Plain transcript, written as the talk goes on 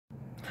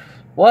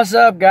What's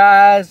up,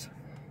 guys?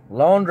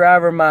 Lone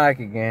Driver Mike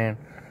again,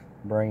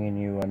 bringing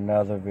you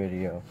another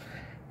video.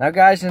 Now,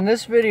 guys, in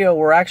this video,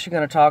 we're actually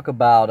going to talk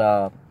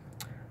about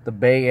the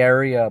Bay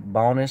Area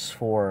bonus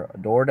for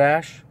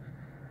Doordash.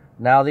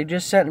 Now, they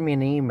just sent me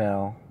an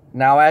email.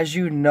 Now, as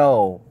you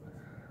know,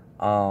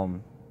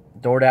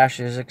 Doordash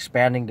is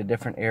expanding to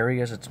different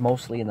areas. It's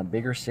mostly in the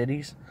bigger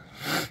cities.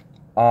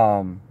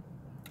 So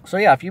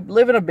yeah, if you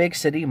live in a big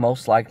city,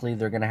 most likely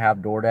they're going to have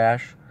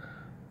Doordash.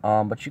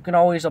 But you can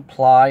always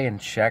apply and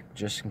check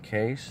just in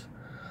case.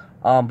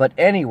 But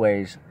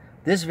anyways,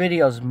 this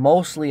video is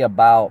mostly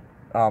about,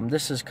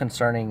 this is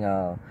concerning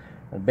the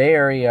Bay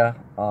Area,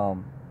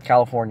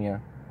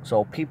 California.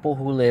 So people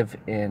who live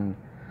in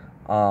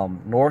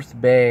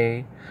North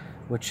Bay,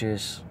 which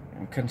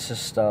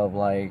consists of,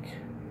 like,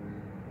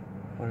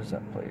 what is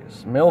that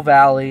place? Mill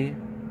Valley,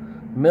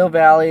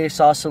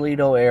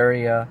 Sausalito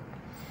area.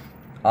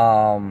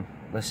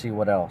 Let's see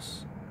what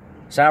else.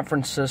 San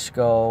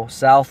Francisco,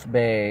 South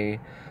Bay,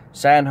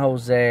 San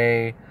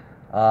Jose,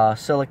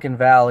 Silicon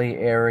Valley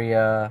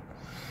area,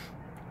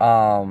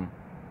 and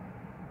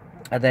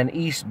then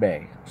East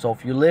Bay. So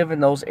if you live in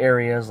those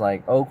areas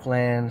like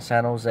Oakland,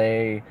 San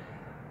Jose,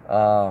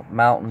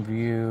 Mountain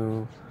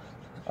View,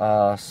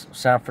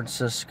 San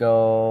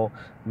Francisco,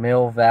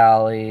 Mill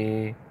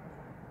Valley,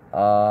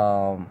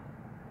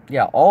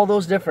 yeah, all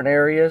those different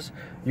areas,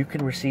 you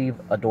can receive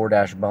a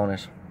Doordash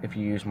bonus if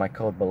you use my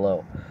code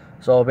below.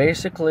 So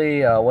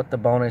basically, what the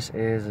bonus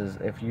is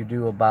if you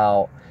do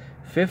about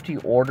 50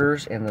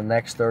 orders in the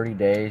next 30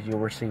 days, you'll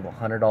receive a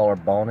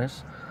 $100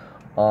 bonus.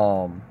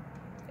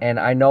 And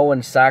I know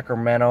in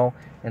Sacramento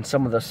and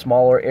some of the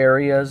smaller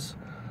areas,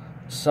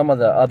 some of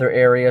the other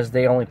areas,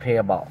 they only pay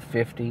about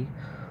 50.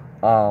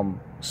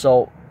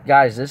 So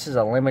guys, this is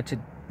a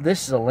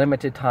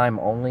limited time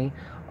only.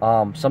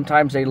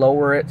 Sometimes they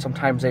lower it,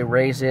 sometimes they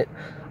raise it.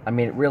 I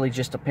mean, it really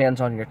just depends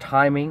on your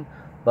timing.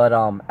 But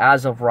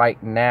as of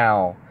right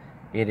now,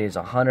 it is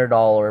a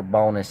 $100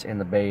 bonus in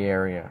the Bay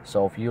Area.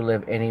 So if you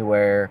live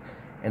anywhere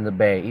in the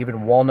Bay,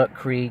 even Walnut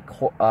Creek,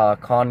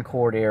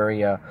 Concord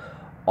area.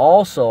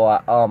 Also,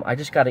 I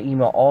just got an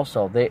email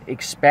also. They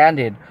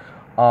expanded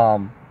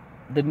the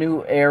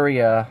new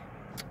area.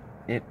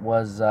 It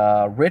was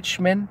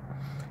Richmond.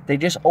 They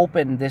just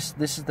opened this.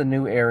 This is the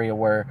new area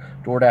where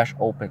Doordash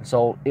opened.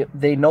 So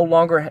they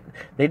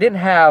didn't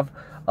have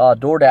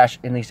Doordash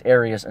in these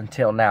areas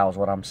until now, is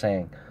what I'm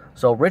saying.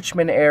 So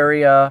Richmond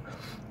area,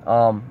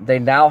 they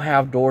now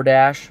have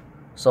Doordash.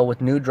 So with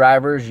new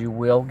drivers, you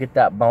will get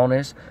that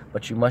bonus,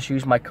 but you must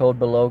use my code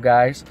below,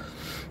 guys.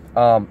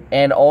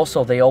 And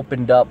also they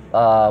opened up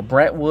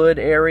Brentwood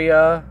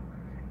area,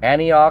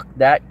 Antioch,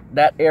 that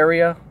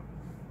area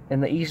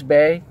in the East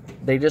Bay.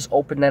 They just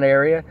opened that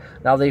area.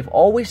 Now they've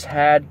always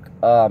had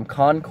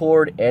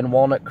Concord and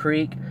Walnut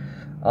Creek.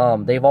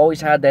 They've always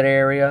had that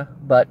area,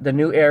 but the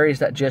new areas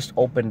that just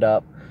opened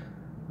up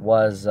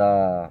was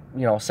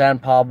San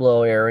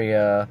Pablo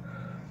area,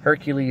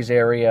 Hercules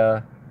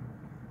area,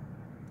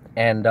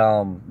 and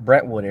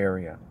Brentwood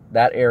area.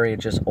 That area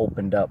just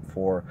opened up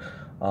for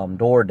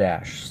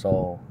Doordash.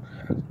 So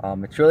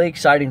it's really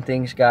exciting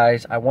things,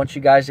 guys. I want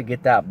you guys to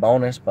get that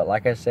bonus, but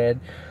like I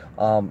said,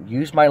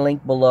 use my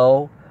link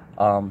below.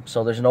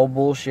 So there's no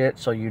bullshit.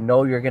 So you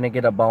know you're gonna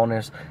get a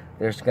bonus.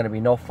 There's gonna be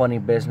no funny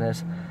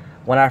business.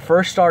 When I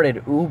first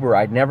started Uber,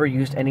 I'd never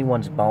used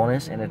anyone's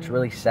bonus, and it's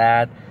really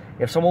sad.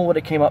 If someone would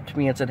have came up to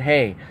me and said,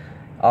 hey,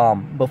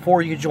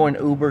 before you join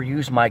Uber,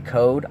 use my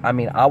code, I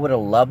mean, I would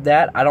have loved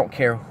that. I don't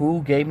care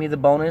who gave me the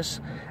bonus,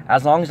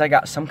 as long as I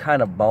got some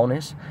kind of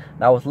bonus.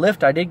 Now with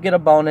Lyft, I did get a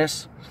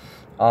bonus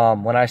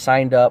when I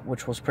signed up,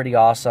 which was pretty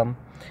awesome.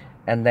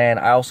 And then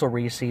I also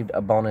received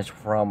a bonus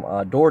from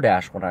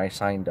Doordash when I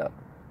signed up.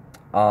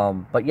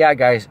 But yeah,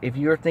 guys, if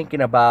you're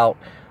thinking about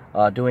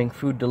doing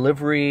food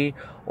delivery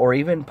or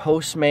even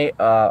Postmate,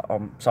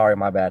 sorry,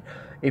 my bad.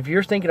 If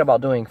you're thinking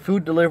about doing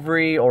food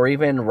delivery or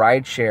even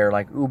rideshare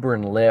like Uber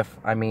and Lyft,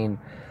 I mean,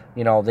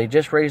 they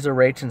just raised the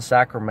rates in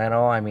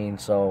Sacramento. I mean,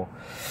 so,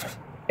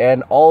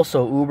 and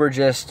also Uber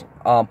just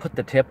put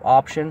the tip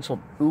option,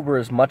 so Uber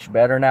is much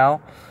better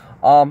now.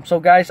 So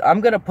guys, I'm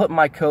gonna put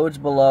my codes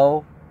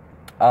below.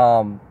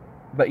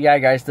 But yeah,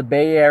 guys, the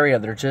Bay Area,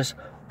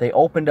 they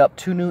opened up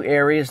 2 new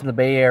areas in the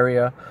Bay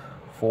Area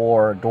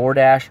for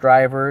Doordash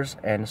drivers,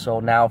 and so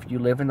now if you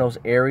live in those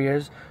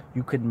areas,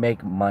 you could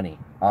make money.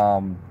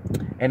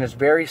 And it's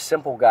very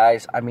simple,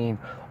 guys. I mean,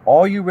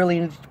 all you really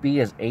need to be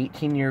is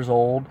 18 years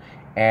old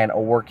and a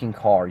working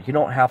car. You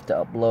don't have to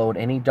upload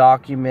any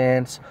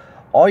documents.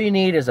 All you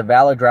need is a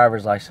valid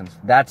driver's license.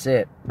 That's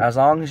it. As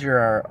long as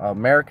you're an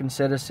American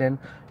citizen,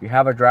 you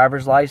have a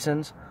driver's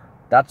license,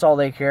 that's all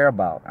they care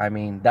about. I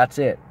mean, that's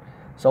it.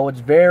 So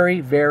it's very,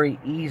 very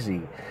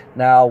easy.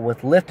 Now,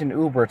 with Lyft and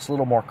Uber, it's a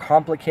little more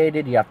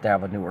complicated. You have to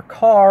have a newer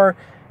car.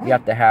 You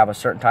have to have a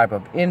certain type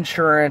of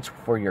insurance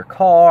for your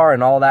car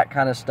and all that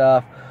kind of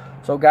stuff.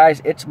 So,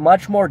 guys, it's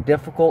much more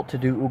difficult to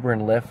do Uber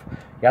and Lyft.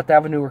 You have to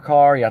have a newer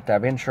car. You have to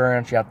have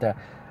insurance. You have to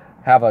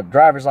have a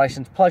driver's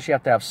license. Plus, you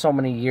have to have so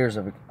many years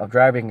of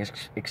driving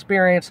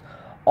experience.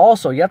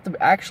 Also, you have to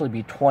actually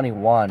be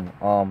 21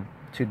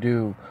 to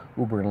do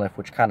Uber and Lyft,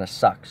 which kind of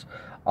sucks.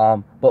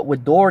 But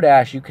with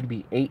DoorDash, you can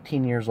be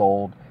 18 years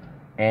old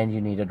and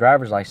you need a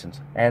driver's license,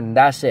 and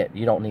that's it.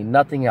 You don't need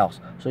nothing else.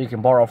 So you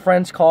can borrow a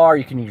friend's car,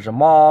 you can use your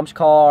mom's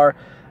car,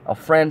 a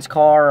friend's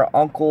car,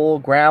 uncle,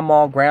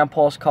 grandma,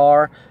 grandpa's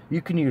car.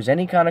 You can use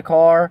any kind of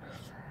car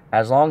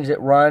as long as it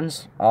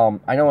runs.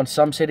 I know in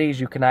some cities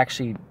you can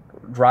actually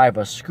drive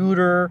a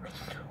scooter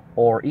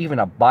or even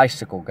a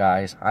bicycle,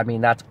 guys. I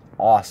mean, that's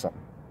awesome.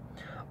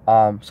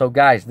 So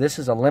guys, this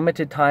is a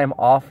limited time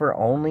offer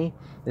only.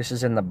 This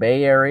is in the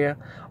Bay Area.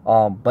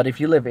 But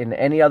if you live in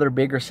any other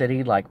bigger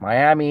city like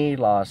Miami,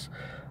 Los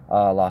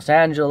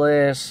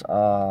Angeles,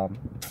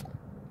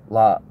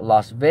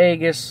 Las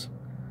Vegas,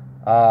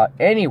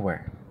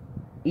 anywhere,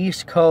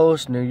 East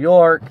Coast, New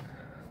York,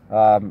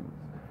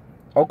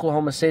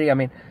 Oklahoma City, I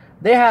mean,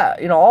 they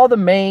have, you know, all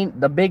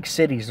the big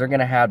cities, they're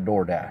gonna have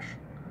DoorDash,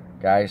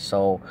 guys.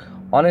 So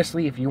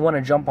honestly, if you want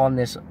to jump on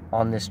this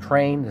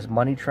train, this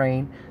money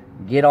train,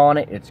 get on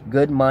it. It's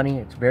good money.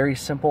 It's very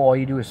simple. All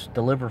you do is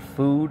deliver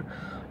food.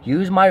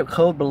 Use my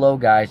code below,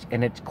 guys,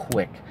 and it's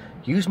quick.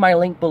 Use my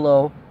link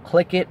below.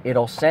 Click it.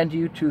 It'll send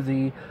you to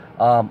the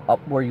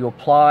up where you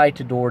apply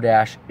to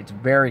DoorDash. It's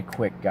very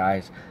quick,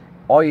 guys.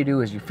 All you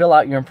do is you fill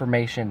out your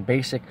information,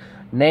 basic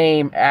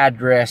name,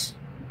 address,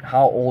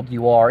 how old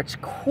you are. It's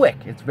quick.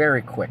 It's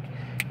very quick.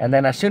 And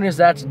then as soon as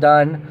that's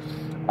done,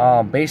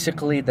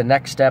 basically the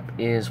next step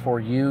is for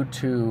you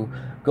to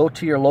go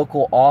to your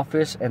local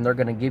office, and they're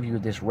going to give you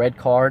this red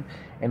card.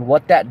 And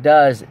what that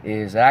does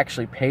is it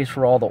actually pays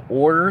for all the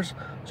orders,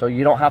 so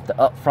you don't have to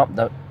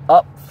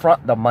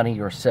upfront the money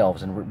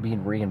yourselves and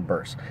being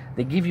reimbursed.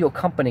 They give you a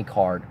company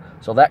card,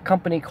 so that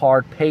company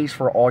card pays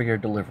for all your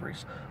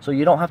deliveries. So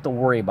you don't have to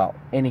worry about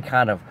any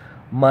kind of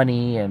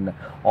money and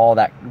all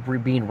that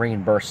being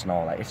reimbursed and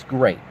all that. It's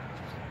great.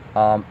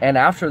 And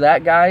after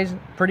that, guys,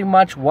 pretty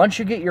much once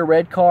you get your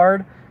red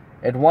card,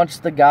 and once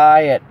the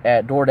guy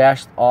at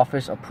DoorDash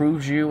office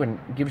approves you and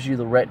gives you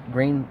the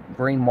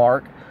green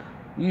mark,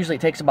 usually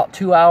it takes about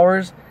 2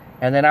 hours,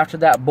 and then after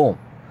that, boom.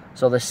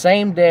 So the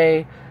same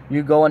day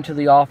you go into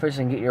the office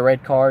and get your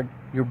red card,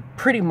 you're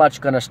pretty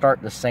much going to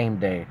start the same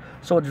day.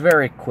 So it's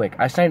very quick.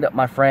 I signed up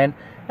my friend,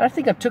 and I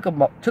think it took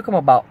him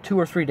about 2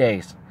 or 3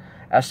 days.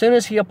 As soon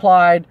as he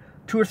applied,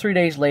 2 or 3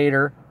 days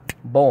later,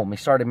 boom, he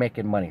started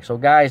making money. So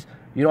guys,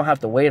 you don't have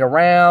to wait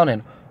around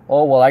and,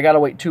 oh, well, I got to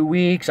wait 2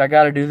 weeks. I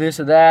got to do this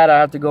or that. I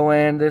have to go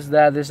in, this,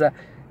 that.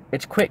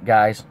 It's quick,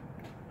 guys.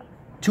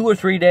 2 or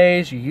 3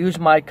 days, you use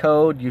my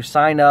code, you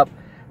sign up.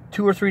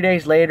 2 or 3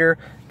 days later,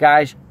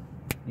 guys,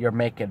 you're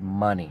making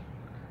money.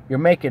 You're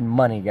making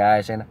money,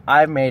 guys. And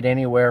I've made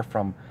anywhere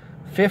from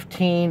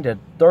 $15 to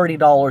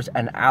 $30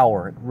 an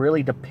hour. It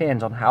really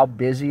depends on how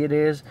busy it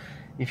is.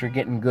 If you're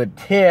getting good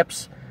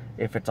tips,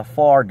 if it's a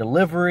far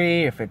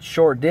delivery, if it's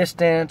short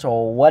distance,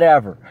 or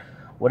whatever.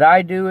 What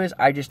I do is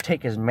I just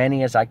take as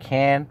many as I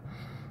can.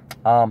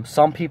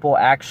 Some people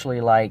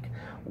actually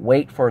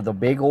wait for the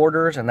big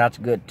orders, and that's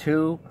good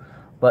too.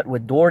 But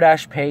with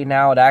DoorDash Pay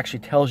now, it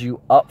actually tells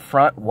you up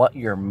front what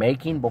you're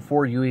making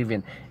before you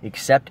even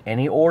accept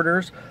any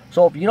orders.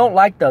 So if you don't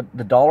like the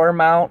dollar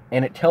amount,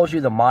 and it tells you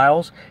the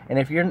miles, and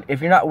if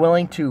you're not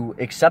willing to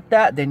accept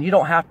that, then you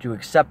don't have to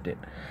accept it.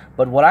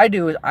 But what I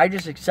do is I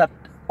just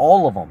accept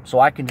all of them, so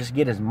I can just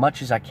get as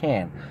much as I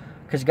can.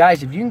 Because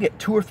guys, if you can get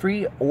 2 or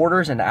 3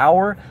 orders an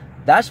hour,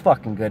 that's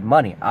fucking good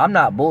money. I'm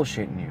not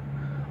bullshitting you.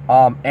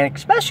 And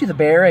especially the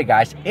Bay Area,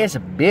 guys, it's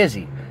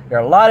busy. There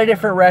are a lot of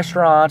different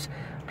restaurants.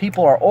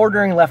 People are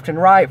ordering left and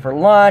right for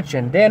lunch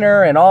and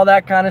dinner and all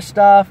that kind of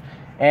stuff.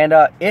 And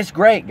it's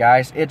great,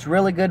 guys. It's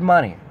really good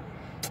money.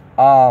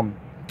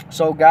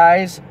 So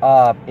guys,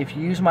 if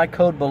you use my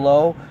code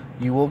below,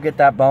 you will get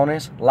that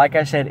bonus. Like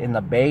I said, in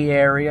the Bay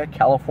Area,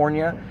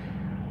 California,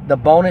 the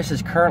bonus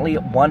is currently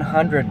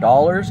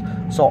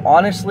 $100. So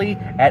honestly,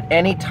 at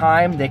any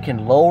time they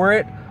can lower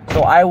it.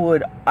 So I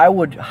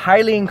would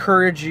highly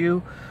encourage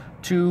you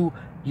to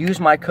use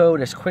my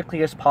code as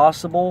quickly as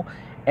possible.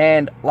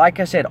 And like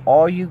I said,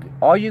 all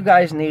you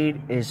guys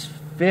need is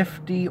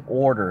 50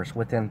 orders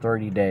within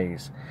 30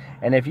 days.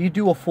 And if you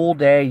do a full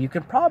day, you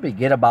can probably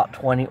get about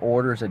 20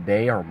 orders a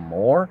day or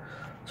more.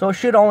 So it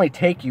should only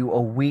take you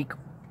a week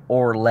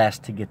or less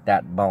to get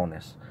that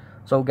bonus.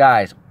 So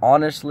guys,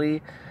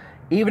 honestly,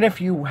 even if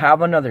you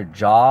have another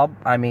job,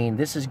 I mean,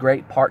 this is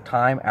great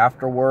part-time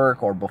after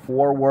work or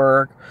before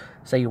work.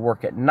 Say you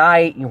work at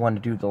night, you want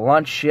to do the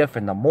lunch shift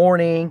in the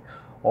morning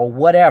or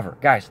whatever.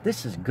 Guys,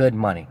 this is good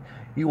money.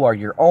 You are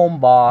your own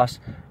boss.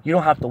 You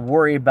don't have to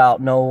worry about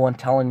no one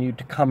telling you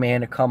to come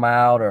in or come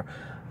out or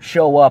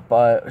show up,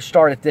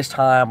 start at this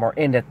time or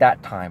end at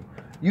that time.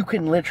 You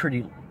can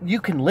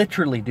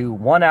literally do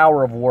 1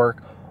 hour of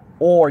work,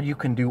 or you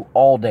can do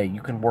all day.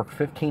 You can work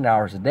 15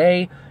 hours a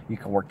day. You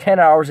can work 10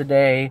 hours a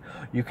day.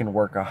 You can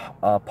work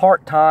a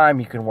part-time.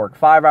 You can work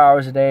 5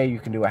 hours a day. You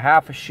can do a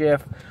half a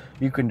shift.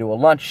 You can do a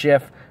lunch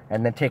shift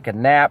and then take a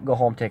nap, go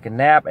home, take a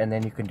nap, and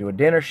then you can do a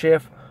dinner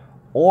shift.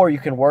 Or you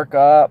can work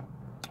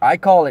I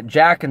call it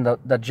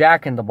the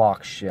Jack in the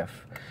Box shift,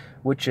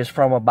 which is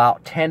from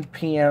about 10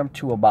 p.m.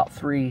 to about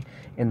 3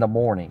 in the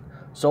morning.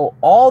 So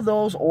all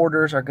those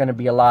orders are going to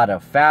be a lot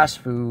of fast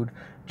food,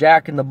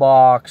 Jack in the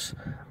Box,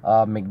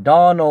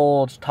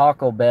 McDonald's,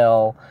 Taco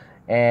Bell,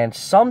 and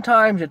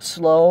sometimes it's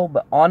slow,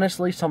 but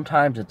honestly,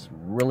 sometimes it's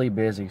really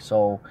busy.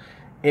 So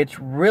it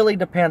really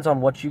depends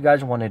on what you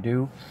guys want to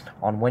do,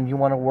 on when you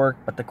want to work.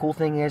 But the cool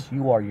thing is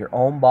you are your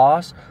own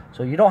boss,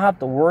 so you don't have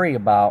to worry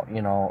about,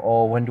 you know,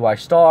 oh, when do I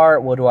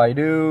start? What do I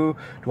do?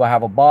 Do I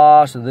have a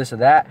boss or this or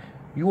that?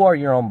 You are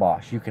your own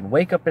boss. You can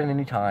wake up at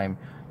any time.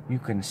 You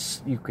can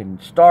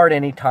start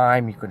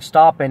anytime. You can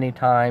stop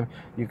anytime.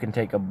 You can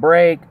take a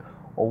break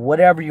or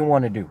whatever you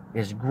want to do.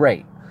 It's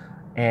great.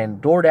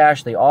 And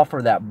DoorDash, they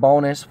offer that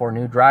bonus for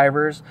new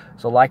drivers.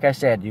 So like I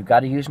said, you got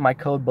to use my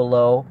code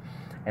below.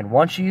 And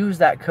once you use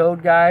that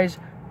code, guys,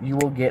 you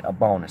will get a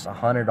bonus,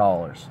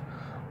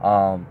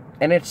 $100.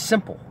 And it's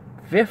simple.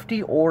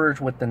 50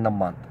 orders within the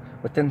month,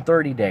 within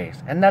 30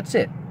 days. And that's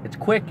it. It's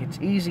quick, it's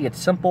easy, it's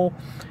simple.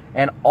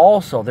 And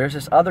also, there's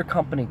this other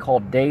company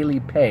called Daily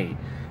Pay.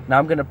 Now,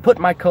 I'm going to put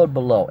my code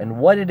below. And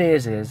what it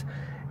is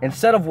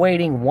instead of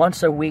waiting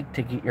once a week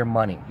to get your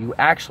money, you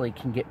actually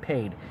can get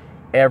paid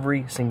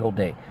every single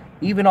day,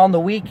 even on the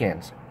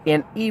weekends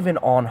and even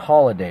on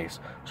holidays.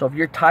 So if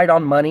you're tight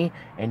on money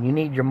and you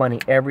need your money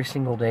every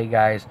single day,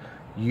 guys,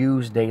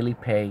 use Daily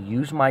Pay.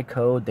 Use my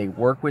code. They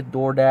work with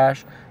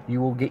DoorDash.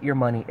 You will get your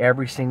money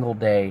every single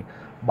day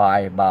by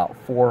about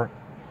 4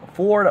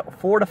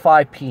 to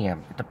 5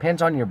 p.m. It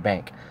depends on your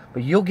bank,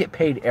 but you'll get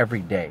paid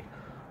every day.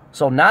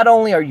 So not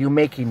only are you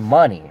making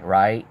money,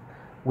 right,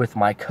 with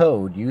my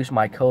code, use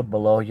my code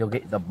below, you'll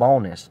get the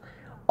bonus.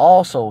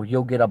 Also,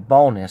 you'll get a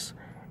bonus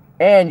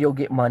and you'll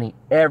get money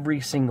every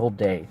single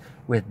day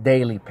with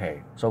Daily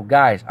Pay. So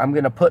guys, I'm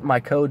going to put my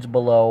codes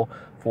below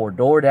for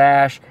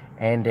DoorDash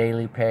and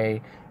Daily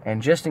Pay.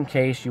 And just in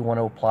case you want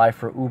to apply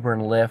for Uber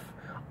and Lyft,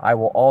 I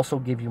will also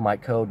give you my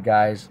code,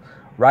 guys.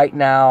 Right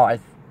now,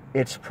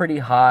 it's pretty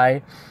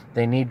high.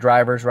 They need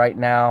drivers right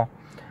now.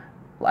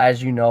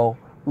 As you know,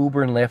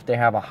 Uber and Lyft, they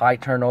have a high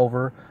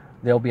turnover.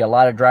 There'll be a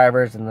lot of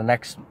drivers in the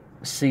next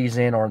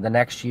season or the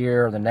next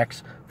year or the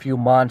next few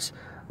months.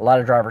 A lot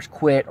of drivers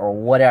quit or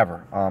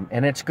whatever.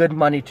 And it's good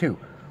money too.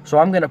 So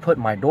I'm going to put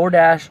my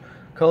DoorDash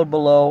code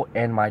below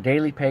and my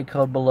Daily Pay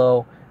code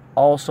below.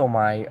 Also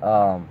my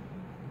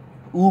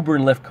Uber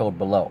and Lyft code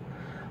below.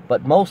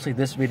 But mostly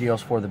this video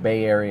is for the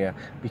Bay Area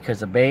because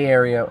the Bay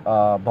Area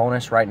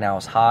bonus right now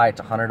is high.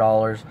 It's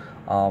 $100.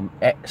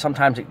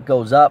 Sometimes it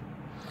goes up,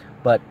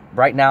 but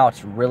right now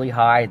it's really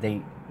high.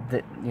 They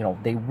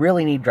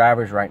really need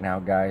drivers right now,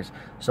 guys.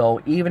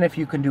 So even if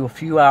you can do a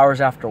few hours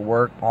after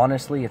work,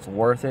 honestly, it's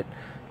worth it.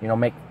 You know,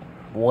 make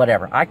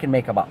whatever. I can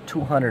make about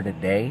 $200 a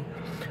day.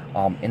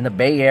 In the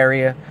Bay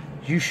Area,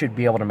 you should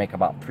be able to make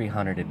about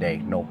 $300 a day,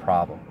 no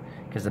problem.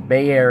 Because the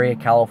Bay Area,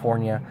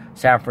 California,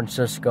 San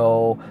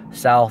Francisco,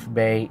 South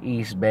Bay,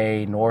 East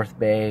Bay, North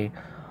Bay,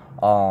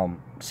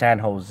 San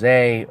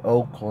Jose,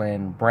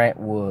 Oakland,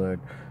 Brentwood,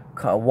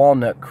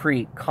 Walnut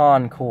Creek,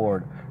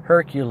 Concord,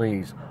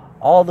 Hercules,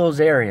 all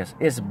those areas,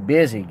 it's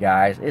busy,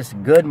 guys. It's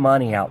good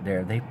money out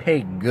there. They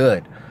pay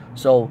good.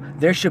 So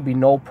there should be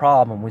no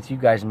problem with you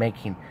guys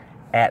making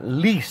at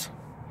least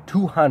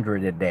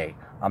 $200 a day.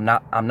 I'm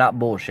not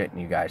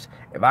bullshitting you guys.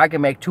 If I can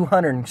make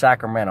 $200 in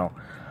Sacramento,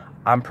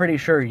 I'm pretty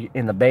sure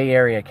in the Bay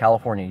Area,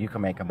 California, you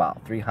can make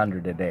about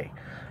 $300 a day,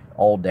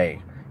 all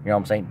day. You know what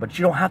I'm saying? But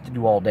you don't have to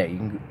do all day. You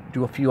can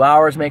do a few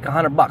hours, make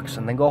 $100,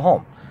 and then go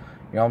home.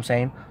 You know what I'm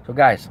saying? So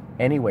guys,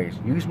 anyways,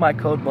 use my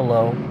code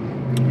below,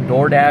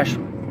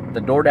 DoorDash, the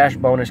DoorDash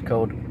bonus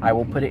code. I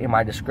will put it in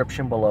my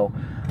description below.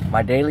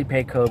 My Daily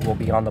Pay code will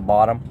be on the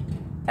bottom,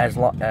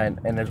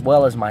 and as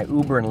well as my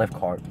Uber and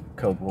Lyft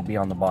code will be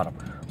on the bottom.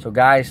 So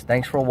guys,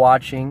 thanks for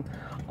watching.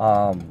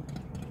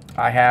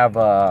 I have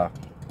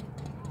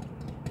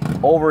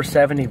over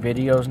 70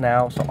 videos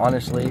now, so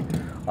honestly,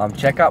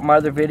 check out my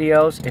other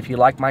videos. If you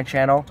like my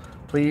channel,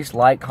 please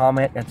like,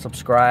 comment, and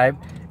subscribe.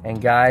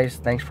 And guys,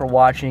 thanks for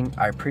watching.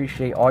 I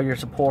appreciate all your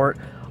support.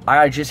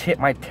 I just hit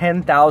my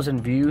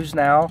 10,000 views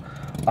now,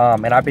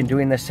 and I've been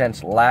doing this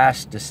since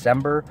last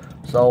December.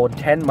 So in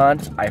 10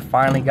 months, I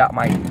finally got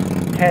my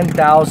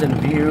 10,000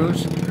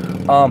 views.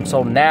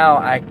 So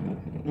now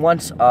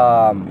once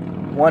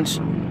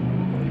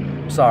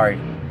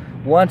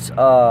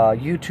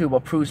YouTube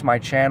approves my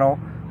channel,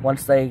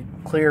 once they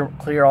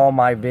clear all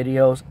my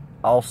videos,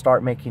 I'll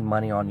start making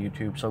money on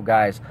YouTube. So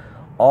guys,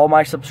 all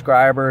my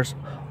subscribers,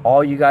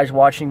 all you guys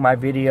watching my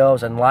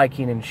videos and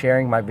liking and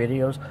sharing my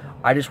videos,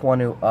 I just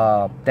want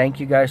to thank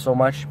you guys so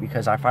much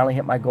because I finally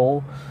hit my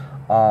goal.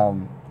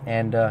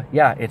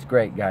 Yeah, it's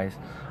great, guys.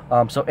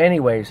 So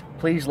anyways,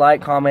 please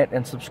like, comment,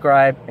 and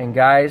subscribe. And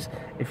guys,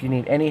 if you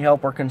need any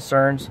help or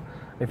concerns,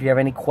 if you have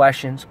any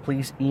questions,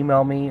 please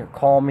email me or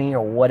call me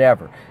or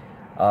whatever.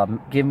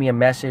 Give me a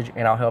message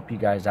and I'll help you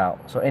guys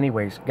out. So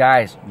anyways,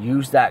 guys,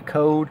 use that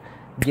code,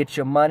 get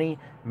your money,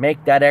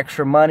 make that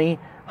extra money,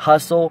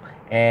 hustle,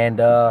 and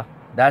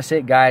that's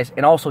it, guys.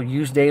 And also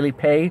use Daily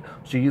Pay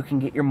so you can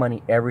get your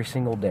money every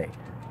single day.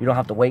 You don't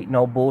have to wait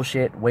no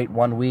bullshit, wait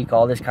 1 week,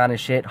 all this kind of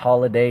shit,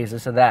 holidays,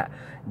 this and that.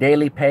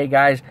 Daily pay,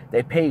 guys,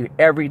 they pay you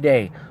every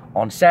day.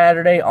 On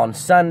Saturday, on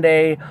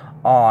Sunday,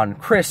 on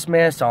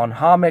Christmas, on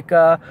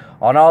Hanukkah,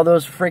 on all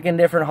those freaking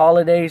different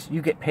holidays,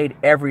 you get paid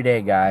every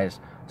day, guys.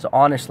 So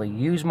honestly,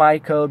 use my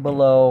code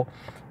below,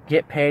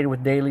 get paid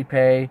with daily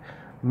pay,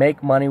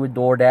 make money with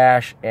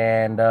DoorDash,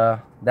 and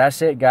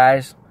that's it,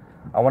 guys.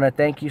 I want to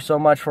thank you so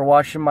much for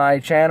watching my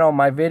channel,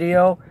 my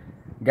video.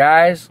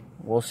 Guys,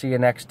 we'll see you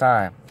next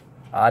time.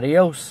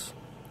 Adios.